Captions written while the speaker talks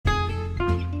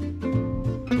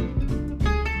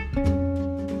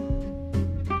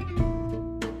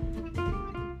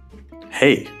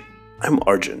Hey, I'm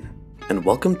Arjun, and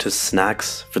welcome to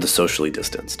Snacks for the Socially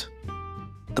Distanced,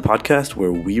 the podcast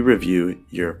where we review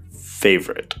your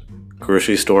favorite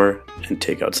grocery store and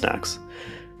takeout snacks,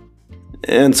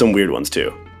 and some weird ones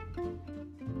too.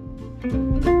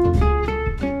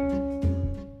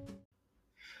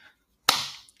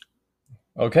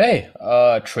 Okay,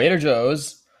 Trader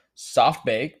Joe's soft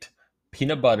baked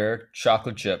peanut butter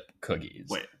chocolate chip cookies.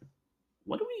 Wait,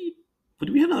 what do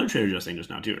we have another Trader Joe's thing just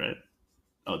now too, right?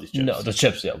 Oh, these chips. No, the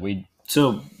chips. Yeah,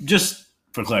 So just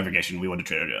for clarification, we went to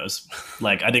Trader Joe's.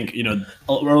 Like, I think,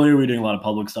 earlier we were doing a lot of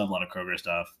public stuff, a lot of Kroger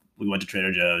stuff. We went to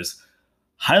Trader Joe's.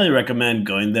 Highly recommend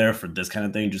going there for this kind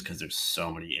of thing just because there's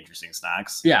so many interesting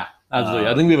snacks. Yeah, absolutely.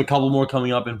 I think we have a couple more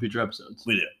coming up in future episodes.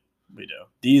 We do.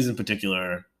 These in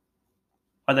particular,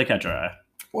 why'd they catch our eye?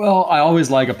 Well, I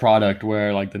always like a product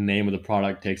where like the name of the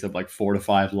product takes up like 4 to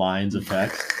 5 lines of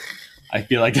text. I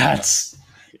feel like that's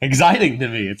exciting to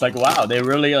me. It's like, wow, they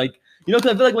really like, because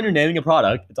I feel like when you're naming a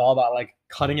product, it's all about like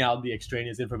cutting out the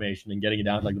extraneous information and getting it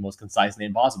down to like the most concise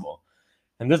name possible.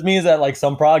 And this means that like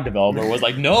some product developer was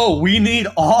like, no, we need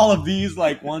all of these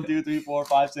like 1, 2, 3, 4,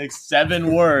 5, 6,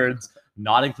 7 words,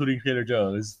 not including Trader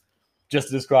Joe's, just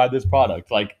to describe this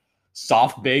product. Like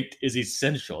soft baked is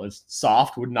essential. It's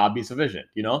soft would not be sufficient,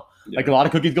 Yeah. Like a lot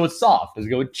of cookies go with soft, does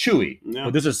go with chewy, Yeah.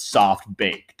 but this is soft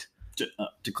baked.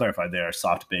 To clarify, they are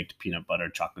soft baked peanut butter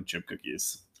chocolate chip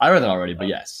cookies. I read that already, but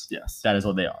yes, That that is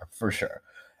what they are for sure.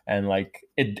 And like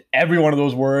every one of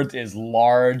those words is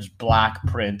large black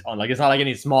print on. Like it's not like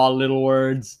any small little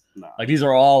words. No, Like these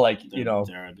are all like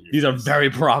they're these are very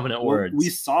prominent words. We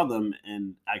saw them,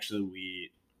 and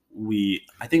actually we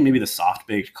I think maybe the soft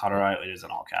baked caught our eye. It is in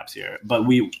all caps here, but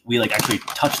we like actually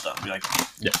touched them. We like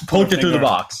poked it through the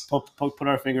box. Put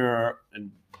our finger and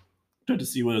tried to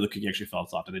see whether the cookie actually felt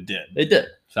soft, and it did. It did.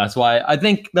 So that's why I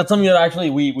think that's something that actually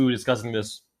we were discussing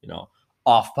this,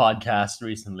 off podcast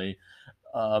recently.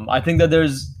 I think that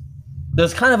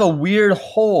there's kind of a weird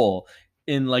hole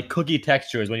in like cookie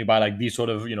textures when you buy like these sort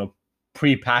of,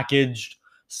 pre-packaged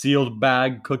sealed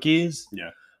bag cookies.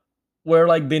 Yeah. Where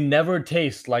like they never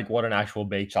taste like what an actual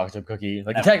baked chocolate chip cookie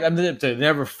like. They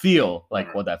never feel like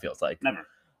Never. what that feels like. Never.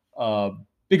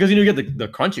 Because you get the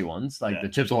crunchy ones, like Yeah. the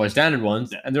Chips Ahoy standard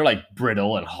ones, Yeah. and they're like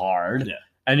brittle and hard. Yeah.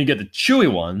 And you get the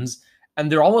chewy ones,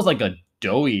 and they're almost like a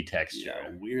doughy texture. Yeah,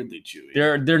 weirdly chewy.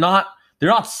 They're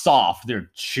not soft, they're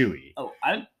chewy. Oh,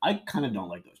 I kind of don't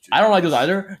like those chewy. I don't like those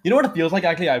either. You know what it feels like?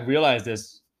 Actually, I realized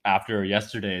this after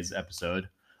yesterday's episode.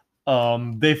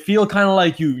 They feel kind of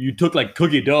like you took like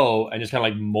cookie dough and just kind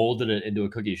of like molded it into a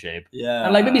cookie shape, Yeah.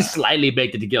 and like maybe slightly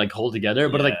baked it to get like hold together,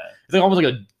 but like it's like almost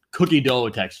like a cookie dough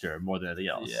texture more than anything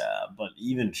else. Yeah, but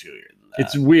even chewier than that.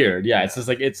 It's weird. Yeah, it's just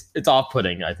like it's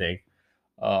off-putting, I think.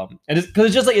 And it's because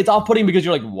it's just like it's off-putting because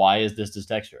you're like, why is this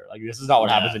texture? Like this is not what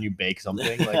happens when you bake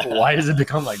something. Like why does it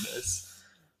become like this?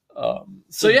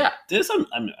 So yeah, this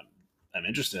I'm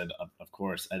interested, of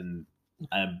course, and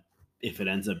if it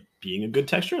ends up being a good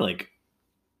texture, like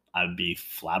I'd be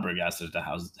flabbergasted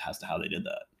as to how they did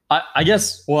that. I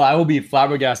guess. Well, I will be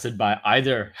flabbergasted by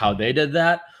either how they did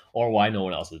that or why no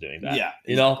one else is doing that. Yeah,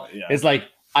 Yeah. It's like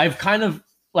I've kind of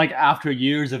like after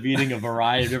years of eating a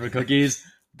variety of different cookies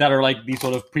that are like these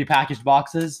sort of prepackaged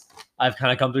boxes, I've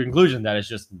kind of come to the conclusion that it's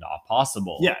just not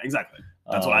possible. Yeah, exactly.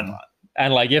 That's what I thought.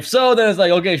 And like if so, then it's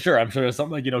like okay, sure. I'm sure there's some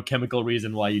like chemical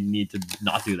reason why you need to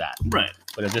not do that. Right.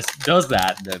 But if this does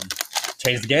that, then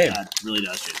change the game. That really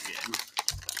does change the game.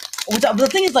 But the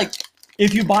thing is, like,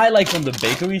 if you buy like from the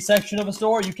bakery section of a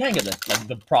store, you can get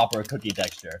the proper cookie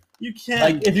texture. You can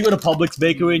Like if you go to Publix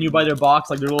bakery and you buy their box,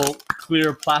 like their little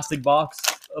clear plastic box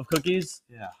of cookies.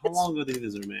 Yeah. How long ago do you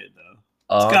think these are made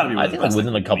though? It's gotta be I think like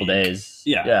within a couple days.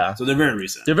 Yeah. Yeah. So they're very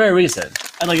recent. They're very recent.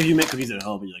 And like if you make cookies at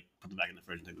home and you like put them back in the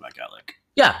fridge and take them back out, like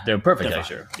Yeah, they're perfect They're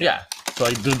texture. fine. Yeah. So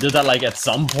like, did that like at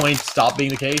some point stop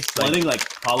being the case? well, I Like, think like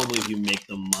probably if you make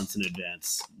them months in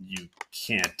advance, you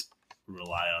can't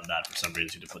rely on that for some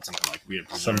reason. You have to put something like weird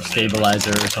some preservative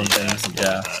stabilizer or something. Yeah.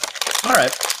 like that. All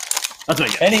right. That's what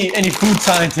I get. Any food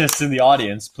scientists in the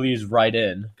audience, please write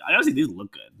in. I honestly these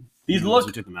look good. These Even look- once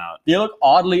we took them out, They look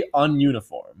oddly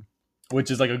ununiform,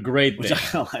 which is like a great which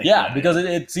thing. I like. Yeah, because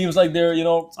it seems like they're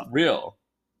real.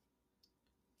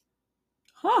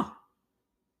 huh?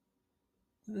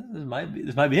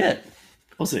 This might be it.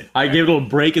 We'll see. I gave a little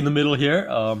break in the middle here,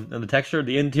 and the texture,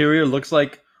 the interior looks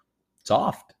like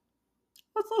soft.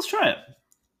 Let's try it.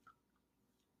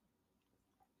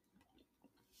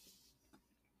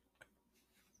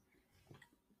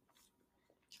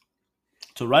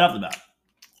 So right off the bat,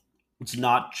 it's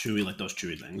not chewy like those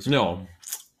chewy things. No,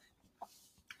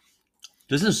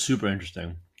 this is super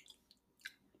interesting.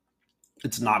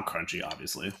 It's not crunchy,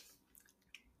 obviously.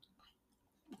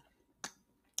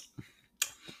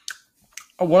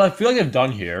 what I feel like they've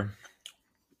done here,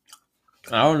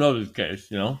 I don't know this case,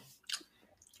 this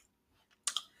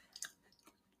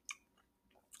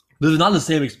is not the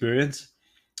same experience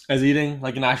as eating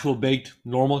like an actual baked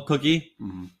normal cookie,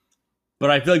 but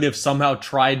I feel like they've somehow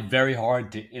tried very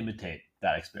hard to imitate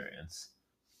that experience.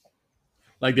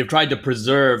 Like they've tried to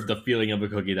preserve the feeling of a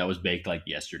cookie that was baked like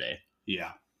yesterday.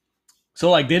 Yeah. So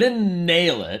like they didn't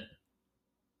nail it,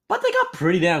 but they got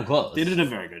pretty damn close. They did a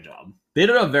very good job. They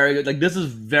did a very good, like this is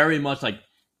very much like,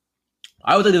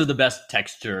 I would say this is the best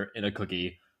texture in a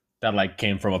cookie that like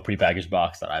came from a prepackaged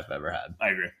box that I've ever had. I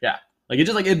agree. Like it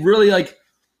just like, it really like,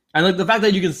 and like the fact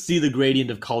that you can see the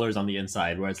gradient of colors on the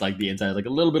inside, where it's like the inside is like a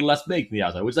little bit less baked than the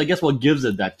outside, which I guess what gives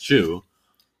it that chew.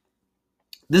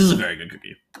 This is a very good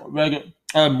cookie. Very good.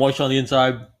 Moisture on the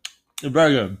inside.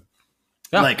 Very good.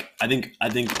 Yeah. Like I think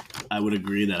I would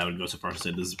agree that I would go so far as to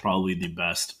say this is probably the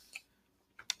best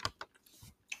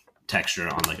texture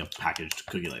on like a packaged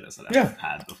cookie like this that I've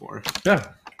had before. Yeah.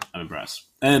 I'm impressed.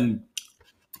 And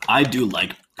I do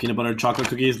like peanut butter chocolate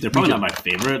cookies. They're probably not my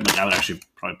favorite. Like I would actually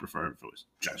probably prefer if it was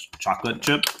just chocolate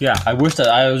chip. Yeah, I was just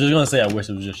gonna say I wish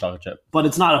it was just chocolate chip. But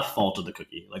it's not a fault of the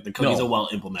cookie. Like the cookie's No. a well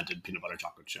implemented peanut butter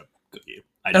chocolate chip cookie.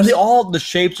 And the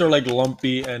shapes are like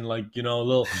lumpy and like, a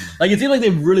little, like it seems like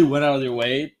they really went out of their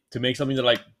way to make something that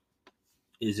like,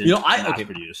 isn't mass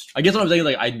produced. I guess what I'm saying,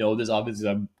 like I know this obviously,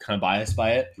 I'm kind of biased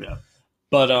by it. Yeah.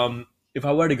 But if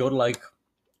I were to go to like,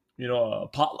 a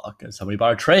potluck and somebody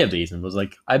bought a tray of these and was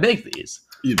like, I baked these,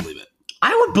 You'd believe it.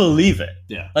 I would believe it.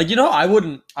 Yeah. Like, I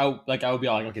would be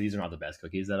like, okay, these are not the best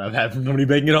cookies that I've had from somebody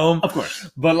baking at home. Of course.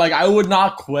 But like, I would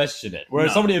not question it.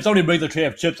 Whereas No. if somebody brings a tray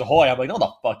of Chips Ahoy, I'm like, no,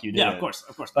 the fuck you did. Yeah, of course.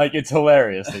 Like, it's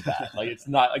hilariously bad. Like, it's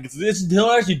not, like, it's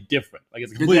hilariously different. Like,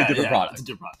 it's a completely different product. It's a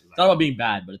different product. It's not about being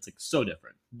bad, but it's like so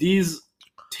different. These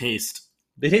taste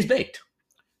They taste baked.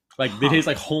 Like, they taste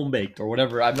like home baked or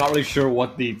whatever. I'm not really sure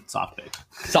what the soft baked.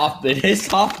 They taste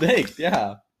soft baked,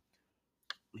 yeah.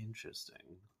 Interesting.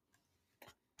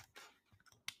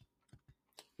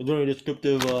 Is there a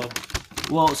descriptive?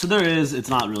 Well, so there is. It's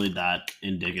not really that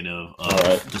indicative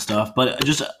of the stuff, but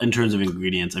just in terms of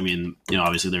ingredients, I mean,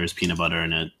 obviously there is peanut butter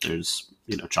in it. There's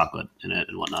chocolate in it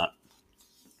and whatnot.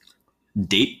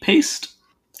 Date paste.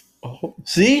 Oh,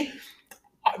 see,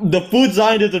 the food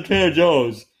scientists at Trader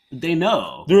Joe's, They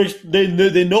know.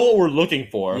 they know what we're looking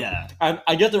for. Yeah. And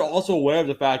I guess they're also aware of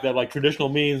the fact that like traditional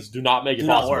means do not make it Do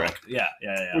not possible. work. Yeah.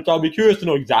 Which I'll be curious to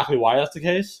know exactly why that's the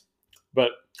case.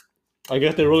 But I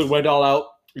guess they really went all out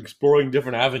exploring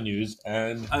different avenues,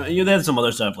 and I mean, they had some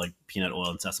other stuff like peanut oil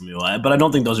and sesame oil, but I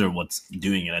don't think those are what's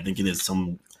doing it. I think it is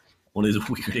one of these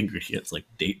weird ingredients like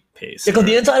date paste. because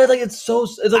the inside is like it's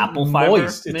like Apple fiber,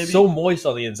 moist. maybe? It's so moist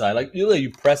on the inside. Like you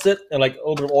press it and like a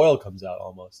little bit of oil comes out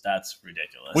almost. That's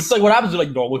ridiculous. Which is like what happens with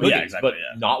like normal cookies, Yeah, exactly, but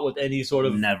yeah. not with any sort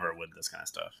of. Never with this kind of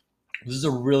stuff. This is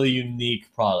a really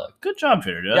unique product. Good job,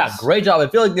 Trader Joe's. Yeah, great job. I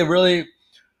feel like they really.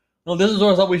 No, this is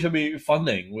sort of something we should be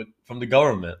funding from the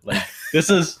government. Like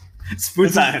this is It's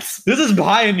food science. This is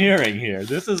pioneering here.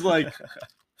 This is like,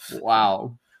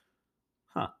 wow.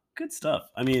 Huh. Good stuff.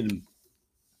 I mean,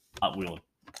 we'll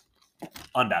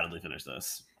undoubtedly finish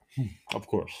this. Of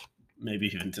course. Maybe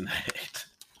even tonight.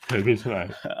 Maybe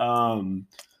tonight. I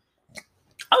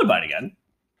would buy it again.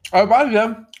 I buy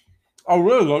them. I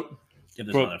really look. If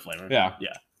there's another flavor. Yeah.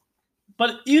 Yeah.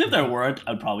 But even if there weren't,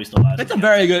 I'd probably still buy it. It's a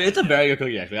very good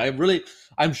cookie actually.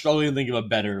 I'm struggling to think of a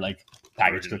better like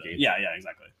packaged cookie. Yeah,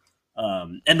 exactly.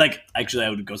 And like actually I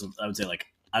would say like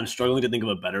I'm struggling to think of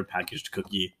a better packaged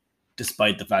cookie,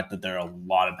 despite the fact that there are a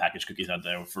lot of packaged cookies out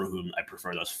there for whom I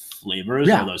prefer those flavors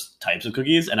or those types of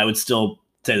cookies, and I would still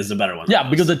say this is a better one. Yeah,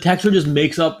 because the texture just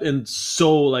makes up in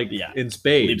so like in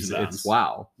spades. Leaps and bounds. It's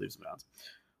wow. Leaps and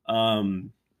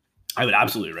bounds. I would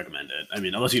absolutely recommend it. I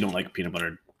mean, unless you don't like peanut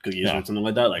butter cookies or something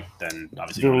like that, like then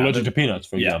obviously You're you don't allergic have to peanuts,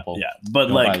 for example. Yeah, but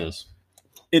Don't buy like this.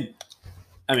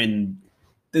 I mean,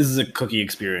 this is a cookie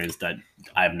experience that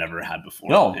I've never had before.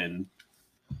 No. And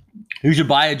You should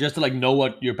buy it just to like know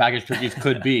what your packaged cookies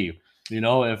could be.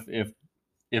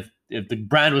 If the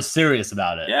brand was serious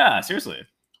about it. yeah, seriously.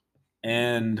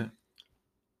 And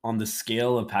on the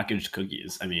scale of packaged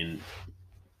cookies, I mean,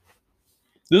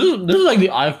 This is like the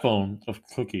iPhone of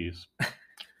cookies.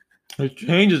 It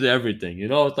changes everything.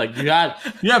 It's like you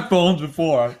had phones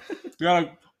before. You had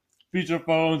like feature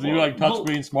phones and you had like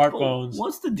touchscreen smartphones.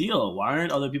 What's the deal? Why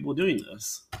aren't other people doing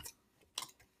this? I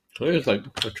think it's like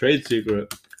a trade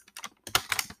secret.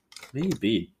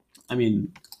 Maybe. I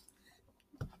mean,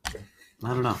 I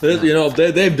don't know.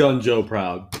 They've done Joe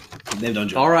proud. They've done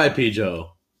Joe. R.I.P.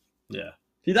 Joe. Yeah.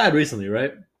 He died recently,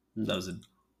 right? That was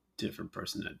different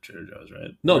person at Trader Joe's,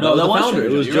 right? No, that was the founder.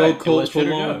 It was You're Joe right. It was Trader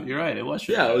Coulombe. Joe. You're right. It was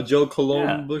Trader Yeah, it Joe. was Joe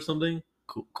Coulombe or something.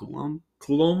 Coulombe?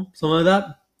 Coulombe, something like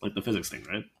that. Like the physics thing,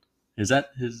 right? Is that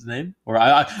his name? Or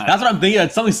that's what I'm thinking.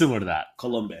 It's something similar to that.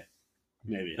 Colombe.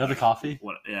 Maybe. Is that the coffee?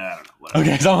 What? Yeah, I don't know. Whatever.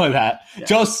 Okay, something like that. Yeah.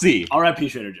 Joe C. R.I.P.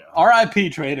 Trader Joe.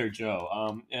 R.I.P. Trader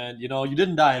Joe. And you know, you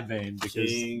didn't die in vain because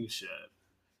King shit.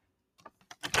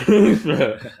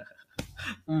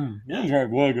 yeah,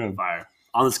 well good. Fire.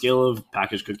 On the scale of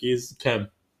packaged cookies, 10.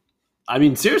 I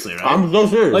mean, seriously, right? I'm so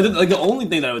serious. like the only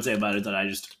thing that I would say about it is that I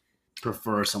just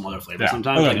prefer some other flavor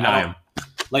sometimes. Okay,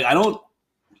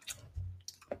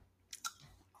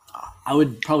 I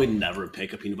would probably never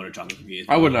pick a peanut butter chocolate cookie.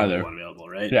 I wouldn't either. One available,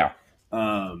 right? Yeah.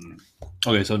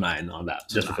 Okay, so 9 on that.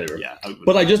 Just the flavor. Yeah.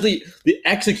 But like just the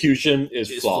execution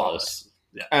is flawless.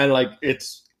 Yeah. And like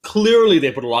it's clearly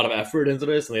they put a lot of effort into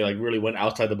this and they like really went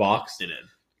outside the box. They did.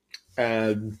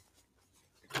 And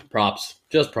props.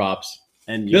 Just props.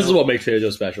 And this is what makes Trader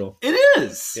Joe special. It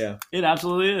is. Yeah. It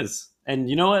absolutely is. And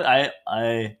you know what?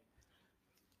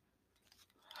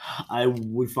 I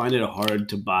would find it hard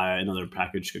to buy another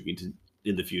packaged cookie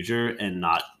in the future and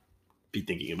not be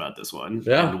thinking about this one.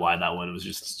 Yeah. And why that one was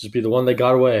just be the one that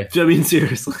got away. I mean,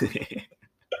 seriously.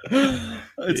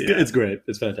 It's good. It's great.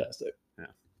 It's fantastic. Yeah.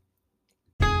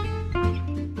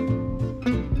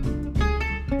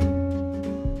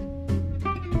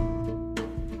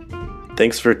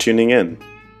 Thanks for tuning in.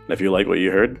 And if you like what you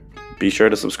heard, be sure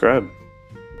to subscribe.